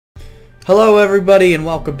Hello everybody and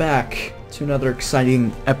welcome back to another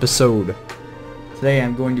exciting episode. Today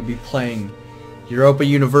I'm going to be playing Europa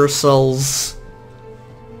Universalis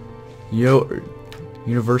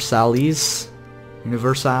Universals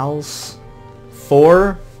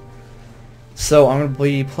 4. So I'm going to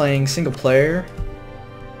be playing single player.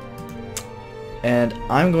 And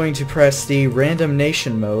I'm going to press the random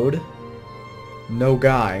nation mode. No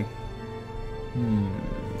guy.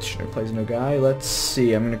 Should I play as no guy? Let's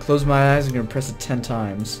see. I'm going to close my eyes. I'm going to press it 10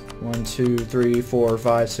 times. 1, 2, 3, 4,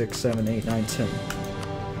 5, 6, 7, 8, 9, 10.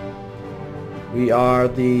 We are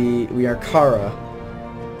Qara.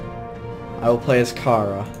 I will play as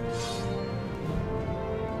Qara.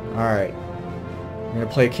 Alright. I'm going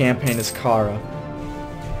to play a campaign as Qara.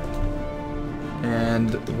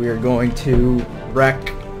 And we are going to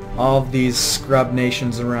wreck all of these scrub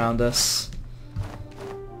nations around us.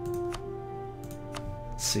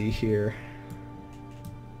 See here,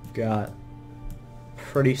 got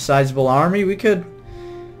pretty sizable army. We could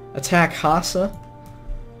attack Hassa.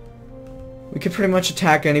 We could pretty much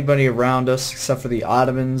attack anybody around us except for the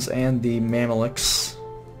Ottomans and the Mamluks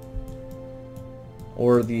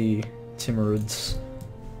or the Timurids.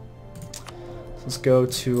 Let's go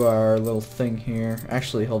to our little thing here.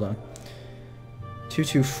 Actually, hold on.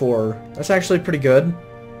 224. That's actually pretty good.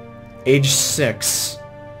 Age 6.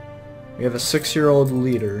 We have a 6-year-old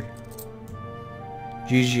leader.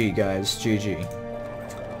 GG, guys. GG.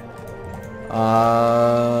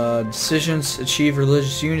 Decisions achieve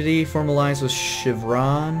religious unity. Form alliance with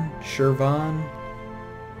Shirvan.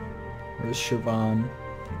 Where's Shirvan?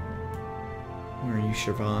 Where are you,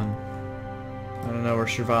 Shirvan? I don't know where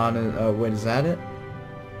Shirvan is. Oh, wait, is that it?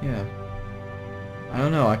 Yeah. I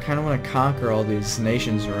don't know. I kind of want to conquer all these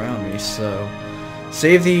nations around me, so...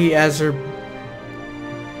 Save the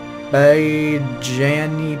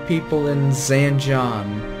Azerbaijani people in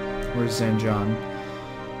Zanjan. Where's Zanjan?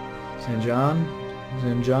 Zanjan?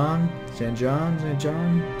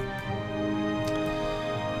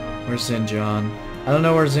 Where's Zanjan? I don't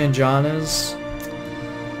know where Zanjan is.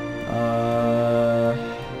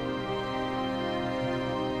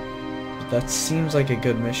 But that seems like a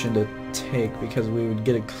good mission to take because we would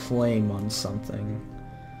get a claim on something.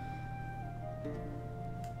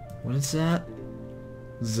 What is that?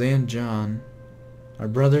 Zanjan. Our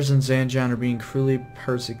brothers in Zanjan are being cruelly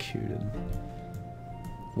persecuted.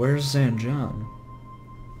 Where's Zanjan?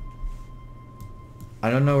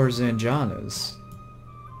 I don't know where Zanjan is.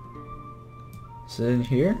 Is it in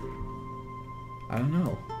here? I don't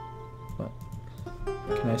know. What?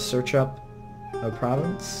 Can I search up a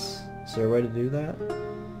province? Is there a way to do that?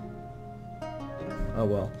 Oh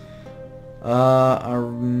well. Our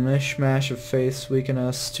mishmash of faiths weaken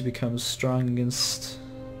us to become strong against...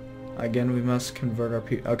 Again, we must convert our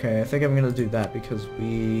people. Okay, I think I'm gonna do that because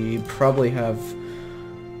we probably have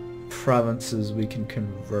provinces we can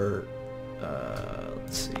convert.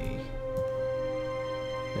 Let's see.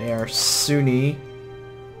 They are Sunni.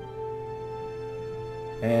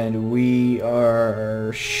 And we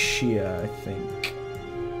are Shia, I think.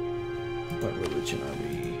 What religion are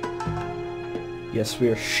we? Yes, we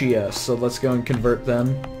are Shia, so let's go and convert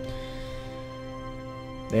them.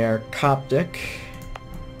 They are Coptic.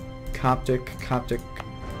 Coptic.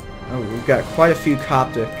 Oh, we've got quite a few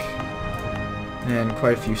Coptic and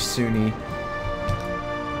quite a few Sunni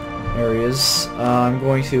areas. I'm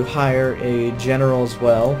going to hire a general as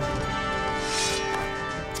well.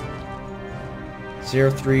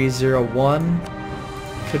 0301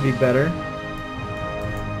 could be better.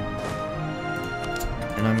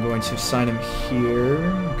 And I'm going to sign him here.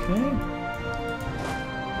 Okay.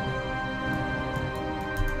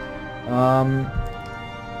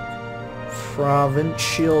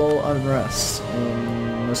 Provincial unrest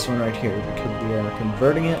in this one right here because we are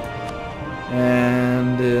converting it,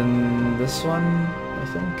 and in this one I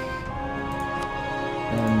think,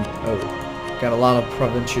 and oh, got a lot of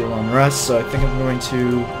provincial unrest, so I think I'm going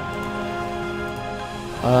to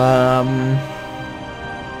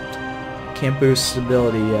can't boost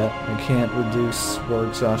stability yet. I can't reduce war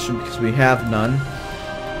exhaustion because we have none,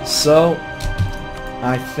 so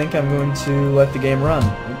I think I'm going to let the game run.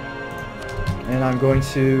 And I'm going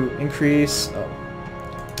to increase... Oh.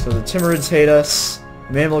 So the Timurids hate us.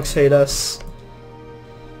 The Mamluks hate us.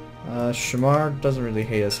 Shamar doesn't really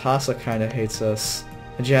hate us. Hassa kind of hates us.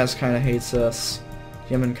 Hijaz kind of hates us.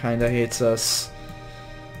 Yemen kind of hates us.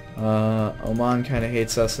 Oman kind of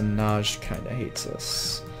hates us. And Najd kind of hates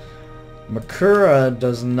us. Makura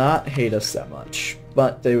does not hate us that much.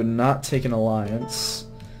 But they would not take an alliance.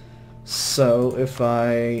 So, if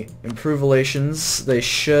I improve relations, they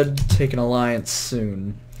should take an alliance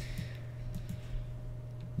soon.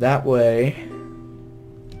 That way,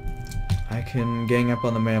 I can gang up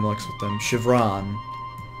on the Mamluks with them. Chevron.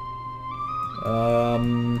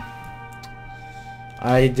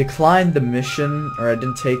 I declined the mission, or I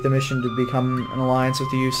didn't take the mission to become an alliance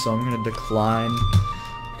with you, so I'm gonna decline,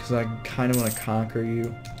 because I kind of want to conquer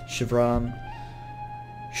you. Chevron.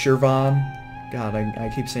 God,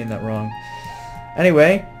 I keep saying that wrong.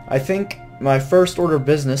 Anyway, I think my first order of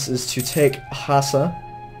business is to take Hassa,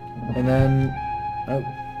 and then... Oh.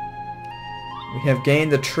 We have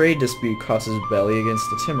gained the trade dispute casus belli against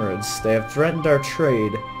the Timurids. They have threatened our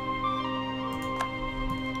trade.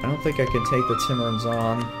 I don't think I can take the Timurids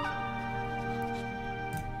on.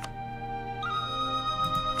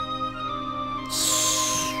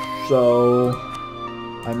 So...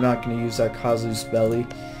 I'm not going to use that casus belli.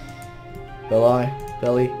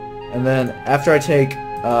 Belli. And then, after I take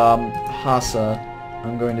Hassa,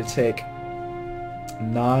 I'm going to take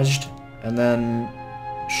Najd, and then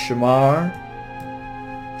Shamar.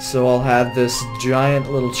 So I'll have this giant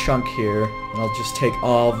little chunk here, and I'll just take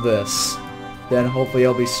all of this. Then hopefully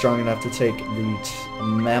I'll be strong enough to take the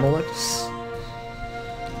Mamluks.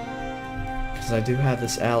 Because I do have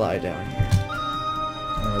this ally down here.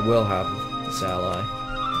 Or I will have this ally.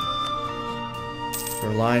 For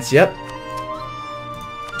alliance, yep.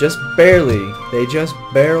 Just barely. They just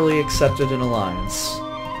barely accepted an alliance.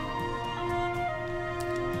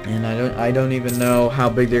 And I don't even know how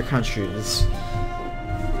big their country is.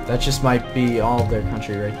 That just might be all of their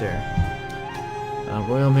country right there.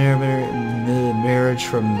 Royal marriage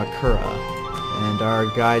from Qara. And our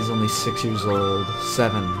guy's only 6 years old.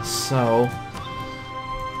 7. So...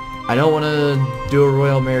 I don't want to do a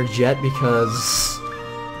royal marriage yet because...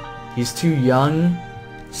 he's too young.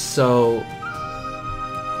 So...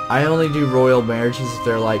 I only do royal marriages if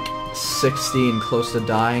they're like 60 and close to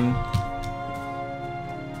dying.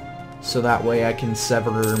 So that way I can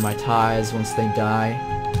sever my ties once they die.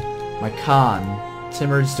 My Khan.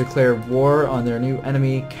 Timurids declare war on their new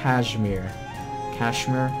enemy, Kashmir.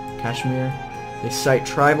 Kashmir? They cite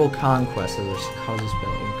tribal conquest as their causes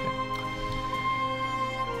belli. Okay.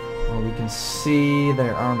 Well, we can see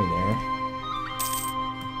their army there.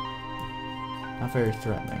 Not very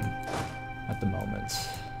threatening at the moment.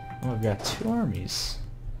 Oh, I've got 2 armies.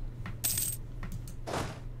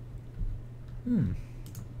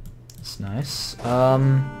 That's nice.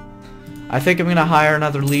 I think I'm gonna hire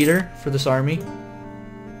another leader for this army.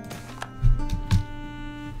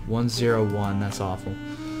 101, that's awful.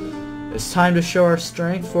 It's time to show our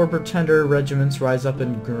strength. 4 pretender regiments rise up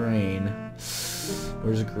in grain.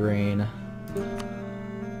 Where's grain?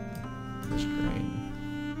 Where's grain?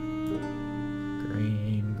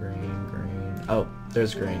 Grain. Oh,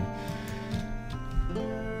 there's grain.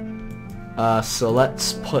 So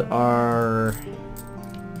let's put our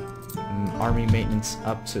army maintenance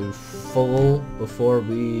up to full before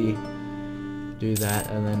we do that,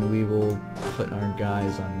 and then we will put our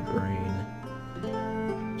guys on grain.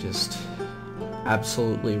 Just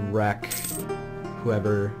absolutely wreck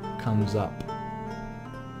whoever comes up.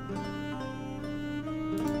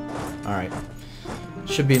 Alright.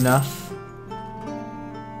 Should be enough.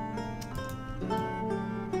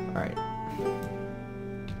 Alright.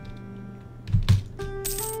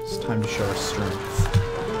 It's time to show our strength.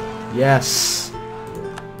 Yes!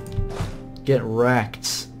 Get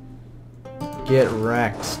wrecked. Get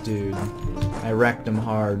wrecked, dude. I wrecked him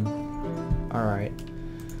hard. Alright.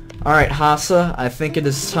 Alright, Hassa, I think it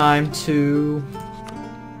is time to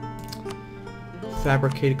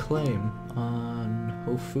fabricate a claim on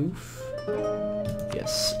Hofuf.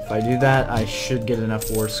 Yes, if I do that, I should get enough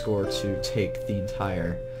war score to take the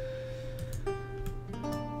entire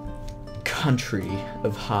country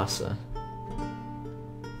of Hassa.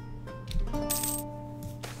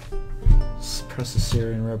 Suppress the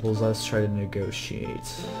Syrian rebels, let's try to negotiate.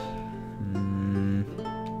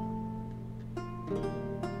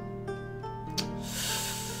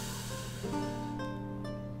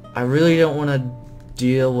 I really don't want to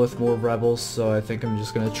deal with more rebels, so I think I'm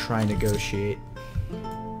just going to try and negotiate.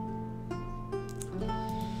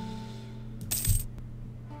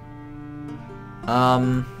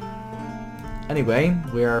 Anyway,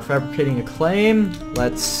 we are fabricating a claim.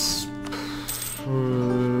 Let's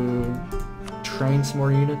train some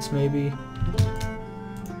more units, maybe.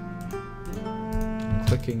 I'm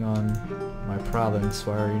clicking on my province.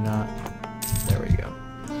 Why are you not? There we go.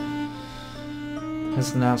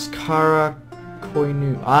 Has announced Qara,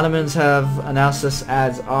 Koinu. Ottomans have announced us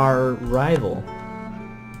as our rival.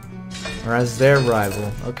 Or as their rival.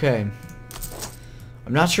 Okay.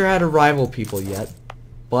 I'm not sure how to rival people yet,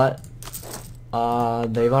 but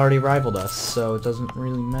they've already rivaled us, so it doesn't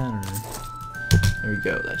really matter. There we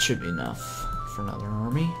go. That should be enough for another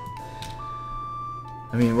army.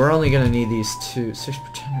 I mean, we're only gonna need these 6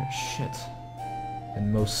 pretenders. Shit.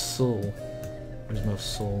 And Mosul. Where's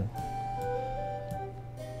Mosul?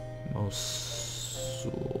 Mosul.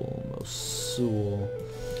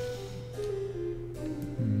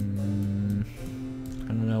 I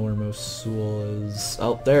don't know where Mosul is.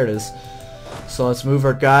 Oh, there it is. So let's move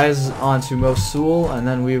our guys onto Mosul, and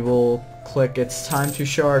then we will click "It's time to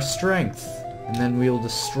show our strength," and then we will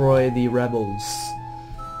destroy the rebels.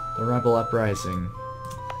 The rebel uprising.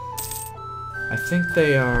 I think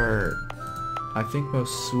they are... I think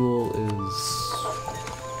Mosul is...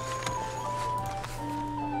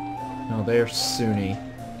 No, they are Sunni. I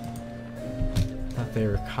thought they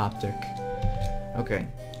were Coptic. Okay.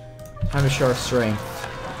 Time to show our strength.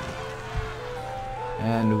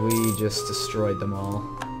 And we just destroyed them all.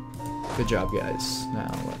 Good job, guys.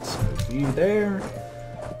 Now, let's move you there.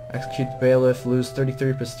 Execute the bailiff, lose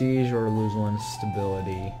 33 prestige, or lose 1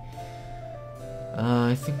 stability.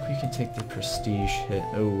 I think we can take the prestige hit.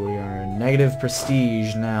 Oh, we are negative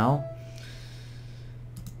prestige now.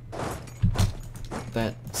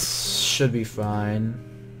 That should be fine.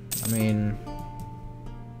 I mean...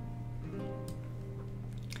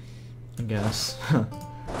 I guess.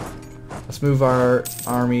 Let's move our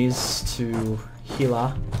armies to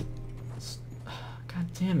Hila.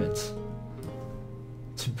 God damn it.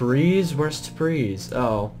 Tabriz? Where's Tabriz?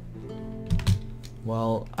 Oh.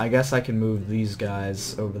 Well, I guess I can move these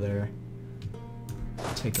guys over there.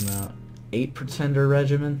 Take them out. 8 pretender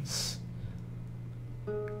regiments?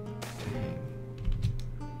 Dang.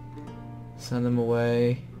 Send them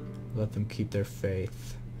away. Let them keep their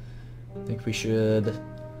faith. I think we should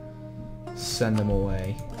send them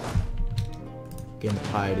away. Gain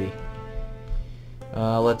piety.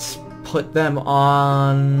 Let's put them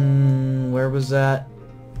on... Where was that?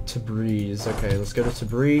 Tabriz. Okay, let's go to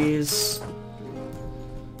Tabriz.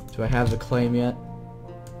 Do I have the claim yet?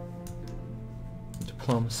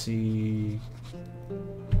 Diplomacy...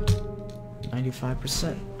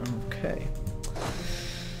 95%. Okay.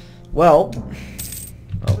 Well...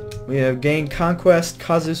 Oh, we have gained Conquest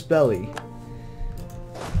Casus Belli.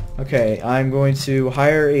 Okay, I'm going to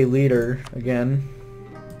hire a leader again.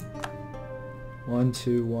 1,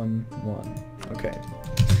 2, 1, 1. Okay.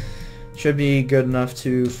 Should be good enough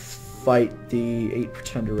to fight the 8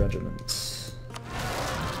 pretender regiments.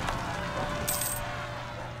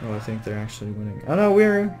 Oh, I think they're actually winning. Oh no,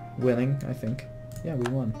 we're winning, I think. Yeah,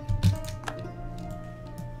 we won.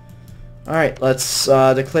 Alright, let's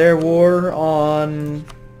declare war on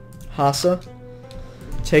Hassa.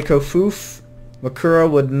 Take Ofuf. Makura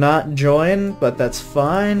would not join, but that's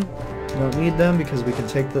fine. We don't need them because we can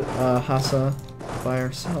take the Hassa by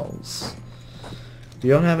ourselves. We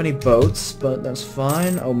don't have any boats, but that's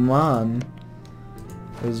fine. Oman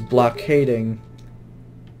is blockading.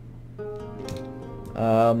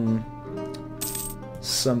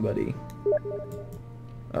 Somebody.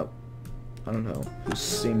 Oh, I don't know who's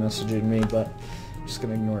messaging me, but I'm just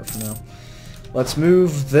gonna ignore it for now. Let's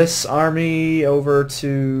move this army over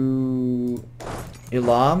to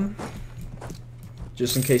Elam,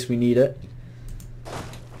 just in case we need it.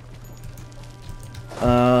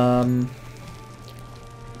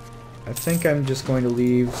 I think I'm just going to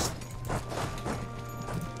leave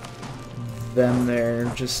them there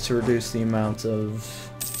just to reduce the amount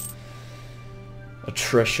of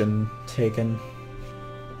attrition taken.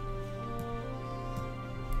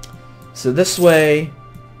 So this way,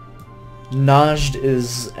 Najd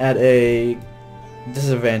is at a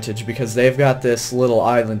disadvantage because they've got this little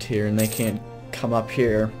island here and they can't come up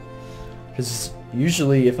here. Because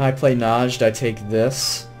usually if I play Najd, I take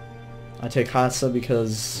this. I take Hassa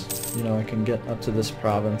because, you know, I can get up to this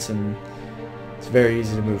province and it's very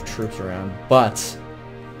easy to move troops around. But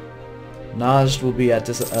Najd will be at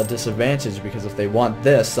a disadvantage because if they want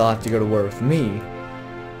this, they'll have to go to war with me.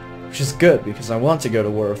 Which is good because I want to go to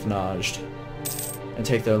war with Najd and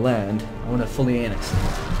take their land. I want to fully annex them.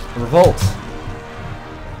 Revolt!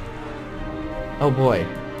 Oh boy.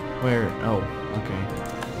 Where? Oh, okay.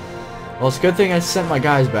 Well, it's a good thing I sent my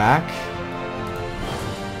guys back.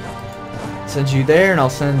 Send you there and I'll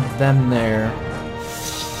send them there.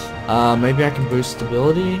 Maybe I can boost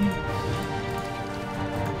stability?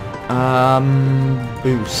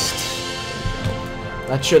 Boost.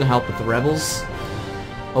 That should help with the rebels.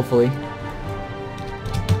 Hopefully.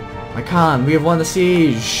 My Khan, we have won the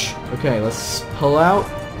siege! Okay, let's pull out.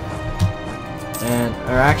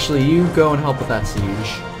 Or actually, you go and help with that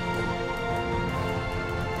siege.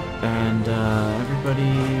 And,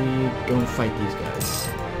 everybody go and fight these guys.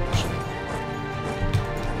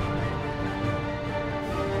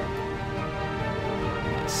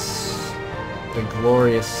 the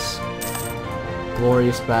glorious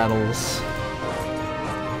battles.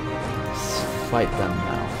 Let's fight them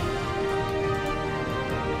now.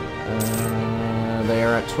 They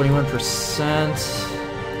are at 21%.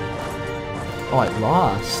 Oh, I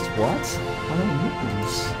lost. What? How did I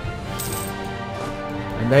lose?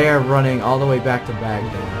 And they are running all the way back to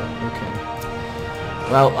Baghdad. Okay.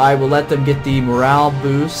 Well, I will let them get the morale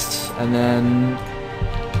boost and then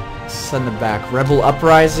send them back. Rebel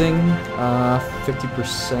Uprising,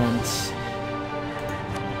 50%.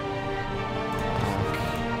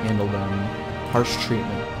 Handle them. Harsh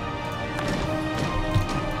treatment.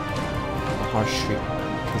 Harsh treatment.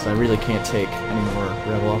 Because I really can't take any more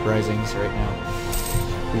Rebel Uprisings right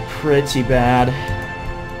now. Be pretty bad.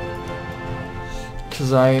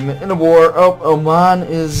 Because I'm in a war. Oh, Oman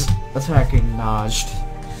is attacking Najd.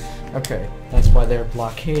 Okay, that's why they're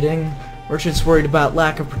blockading. Merchants worried about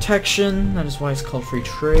lack of protection. That is why it's called free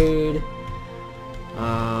trade.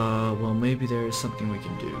 Well, maybe there is something we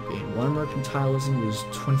can do. Gain 1 mercantilism, lose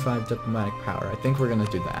 25 diplomatic power. I think we're gonna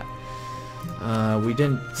do that. We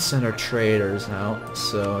didn't send our traders out,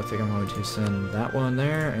 so I think I'm going to send that one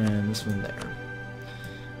there and this one there.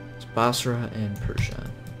 It's Basra and Persia.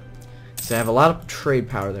 So I have a lot of trade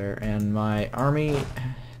power there, and my army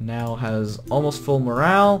now has almost full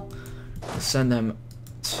morale. I'll send them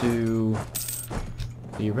to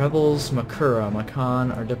the rebels.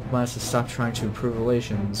 Makan, our diplomats, to stop trying to improve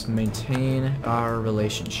relations. Maintain our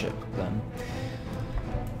relationship with them.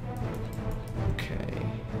 Okay.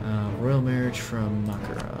 Royal marriage from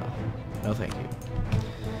Makara. No thank you.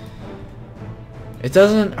 It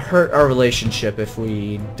doesn't hurt our relationship if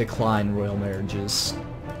we decline royal marriages,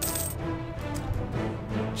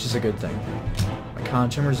 which is a good thing. Makan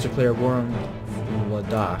Timurs declare war on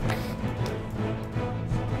Ladakh.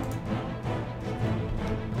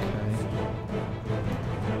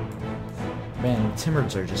 Man,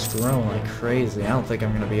 Timurs are just growing like crazy. I don't think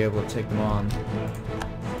I'm gonna be able to take them on.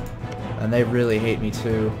 And they really hate me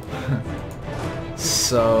too.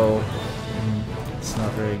 So, it's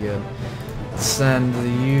not very good. Send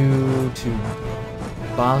you to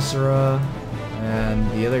Basra, and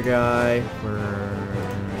the other guy, for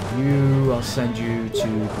you, I'll send you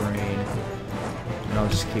to Grain. And I'll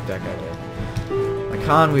just keep that guy there.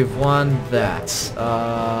 Khan, we've won that.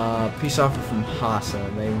 Peace offer from Hassa.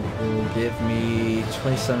 They will give me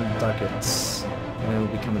 27 ducats. And they will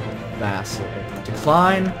become a vassal.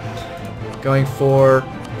 Decline. Going for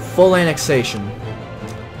full annexation.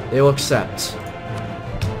 They will accept.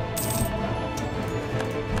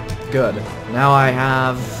 Good. Now I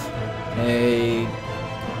have a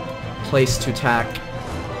place to attack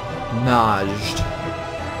Najd.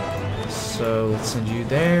 So let's send you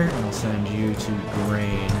there, and I'll send you to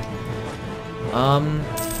Grain.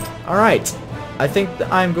 Alright. I think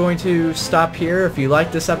I'm going to stop here. If you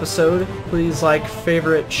like this episode, please like,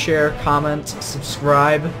 favorite, share, comment,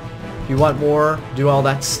 subscribe. If you want more, do all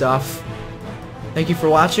that stuff. Thank you for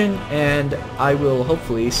watching, and I will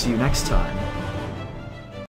hopefully see you next time.